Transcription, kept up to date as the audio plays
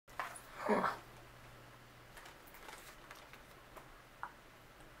Huh.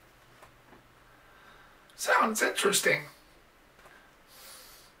 Sounds interesting.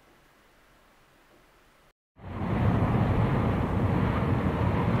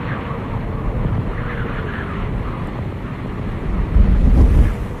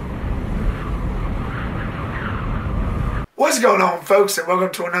 What's going on, folks, and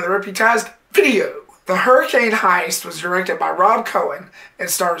welcome to another reputation video. The Hurricane Heist was directed by Cohen and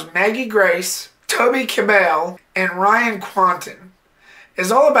stars Maggie Grace, Toby Kebell, and Quanten.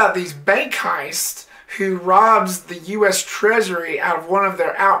 It's all about these bank heists who robs the U.S. Treasury out of one of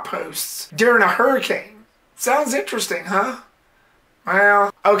their outposts during a hurricane. Sounds interesting, huh?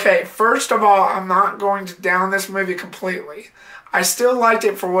 Well, okay, first of all, I'm not going to down this movie completely. I still liked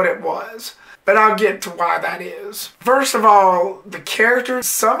it for what it was, but I'll get to why that is. First of all, the characters,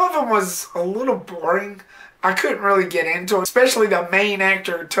 some of them was a little boring. I couldn't really get into it, especially the main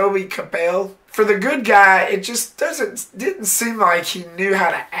actor, Toby Kebell. For the good guy, it just didn't seem like he knew how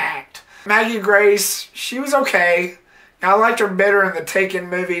to act. Maggie Grace, she was okay. I liked her better in the Taken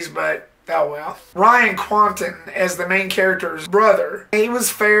movies, but oh well. Quanten as the main character's brother. He was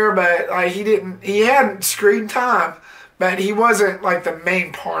fair, but like he hadn't screen time, but he wasn't like the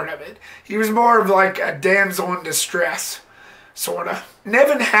main part of it. He was more of like a damsel in distress, sorta.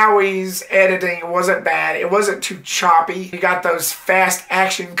 Nevin Howie's editing wasn't bad. It wasn't too choppy. You got those fast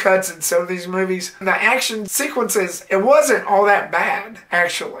action cuts in some of these movies. And the action sequences, it wasn't all that bad,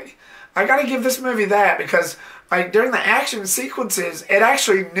 actually. I gotta give this movie that, because like during the action sequences, it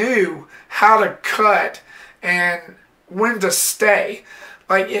actually knew how to cut and when to stay.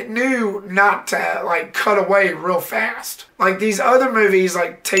 Like, it knew not to, like, cut away real fast. Like, these other movies,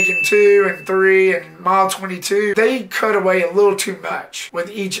 like Taken 2 and 3 and Mile 22, they cut away a little too much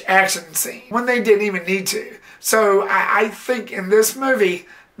with each action scene when they didn't even need to. So, I think in this movie,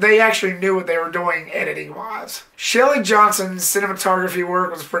 they actually knew what they were doing editing-wise. Shelley Johnson's cinematography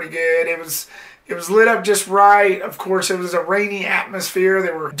work was pretty good. It was lit up just right. Of course, it was a rainy atmosphere.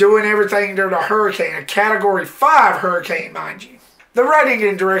 They were doing everything during a hurricane, a Category 5 hurricane, mind you. The writing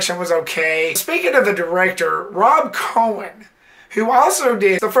and direction was okay. Speaking of the director, Cohen, who also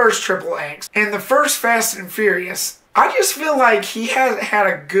did the first Triple X and the first Fast and Furious, I just feel like he hasn't had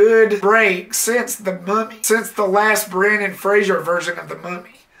a good break since The Mummy, since the last Brendan Fraser version of The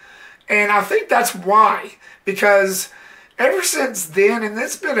Mummy. And I think that's why, because ever since then, and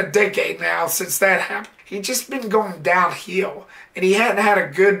it's been a decade now since that happened, he's just been going downhill. And he hadn't had a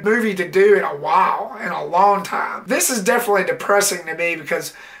good movie to do in a while, in a long time. This is definitely depressing to me,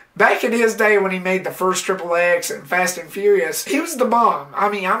 because back in his day when he made the first Triple X and Fast and Furious, he was the bomb. I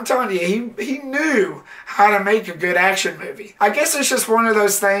mean, I'm telling you, he knew how to make a good action movie. I guess it's just one of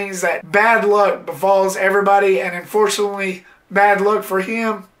those things that bad luck befalls everybody, and unfortunately, bad luck for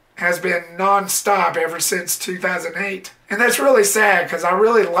him has been non-stop ever since 2008. And that's really sad, because I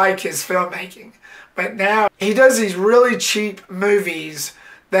really like his filmmaking. But now he does these really cheap movies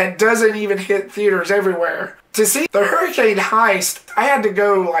that doesn't even hit theaters everywhere. To see the Hurricane Heist, I had to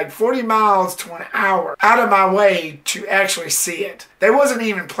go like 40 miles to an hour out of my way to actually see it. They wasn't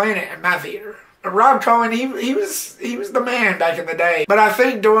even playing it in my theater. But Cohen, he was the man back in the day. But I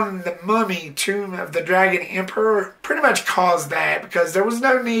think doing The Mummy, Tomb of the Dragon Emperor pretty much caused that, because there was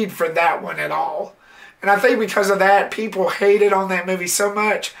no need for that one at all. And I think because of that, people hated on that movie so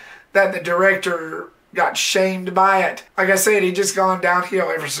much that the director got shamed by it. Like I said, he just gone downhill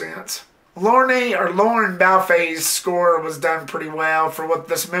ever since. Lauren Balfe's score was done pretty well for what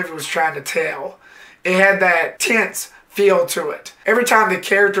this movie was trying to tell. It had that tense feel to it. Every time the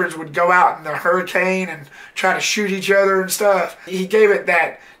characters would go out in the hurricane and try to shoot each other and stuff, he gave it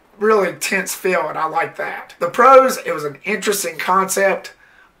that really tense feel, and I like that. The pros, it was an interesting concept.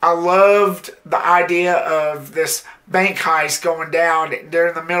 I loved the idea of this bank heist going down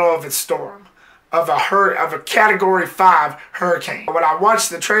during the middle of a storm, of a Category 5 hurricane. When I watched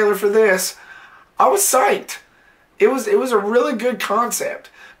the trailer for this, I was psyched. It was a really good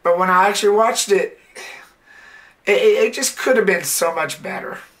concept, but when I actually watched it, it just could have been so much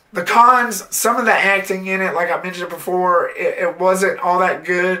better. The cons, some of the acting in it, like I mentioned before, it wasn't all that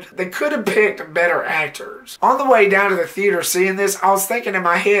good. They could have picked better actors. On the way down to the theater seeing this, I was thinking in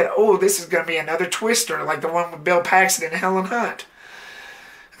my head, oh, this is going to be another twister, like the one with Bill Paxton and Helen Hunt.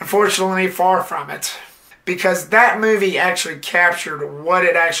 Unfortunately, far from it. Because that movie actually captured what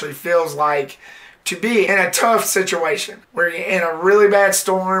it actually feels like to be in a tough situation, where you're in a really bad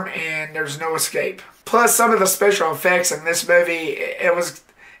storm and there's no escape. Plus, some of the special effects in this movie, it was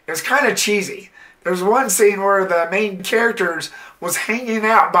kind of cheesy. There's one scene where the main characters was hanging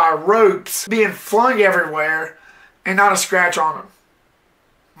out by ropes, being flung everywhere, and not a scratch on them.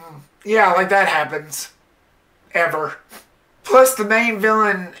 Yeah, like that happens. Ever. Plus, the main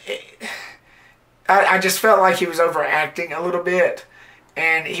villain, I just felt like he was overacting a little bit,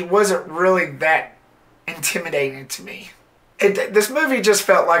 and he wasn't really that intimidating to me. This movie just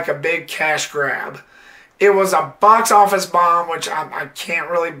felt like a big cash grab. It was a box office bomb, which I can't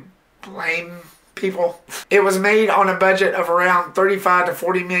really blame people. It was made on a budget of around $35 to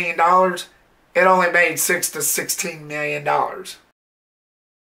 $40 million. It only made $6 to $16 million.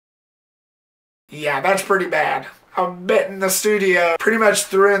 Yeah, that's pretty bad. I'm betting the studio pretty much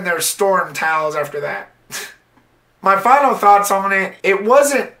threw in their storm towels after that. My final thoughts on it, it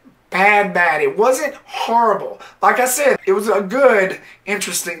wasn't bad. It wasn't horrible. Like I said, it was a good,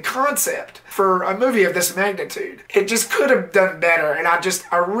 interesting concept for a movie of this magnitude. It just could have done better, and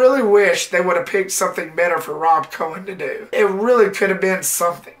I really wish they would have picked something better for Rob Cohen to do. It really could have been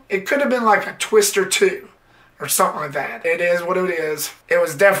something. It could have been like a twist or two, or something like that. It is what it is. It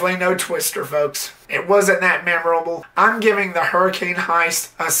was definitely no twister, folks. It wasn't that memorable. I'm giving the Hurricane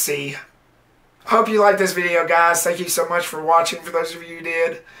Heist a C. Hope you liked this video, guys. Thank you so much for watching, for those of you who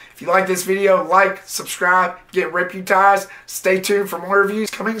did. If you like this video, like, subscribe, get reputized. Stay tuned for more reviews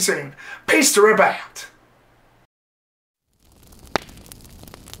coming soon. Peace to Rip out.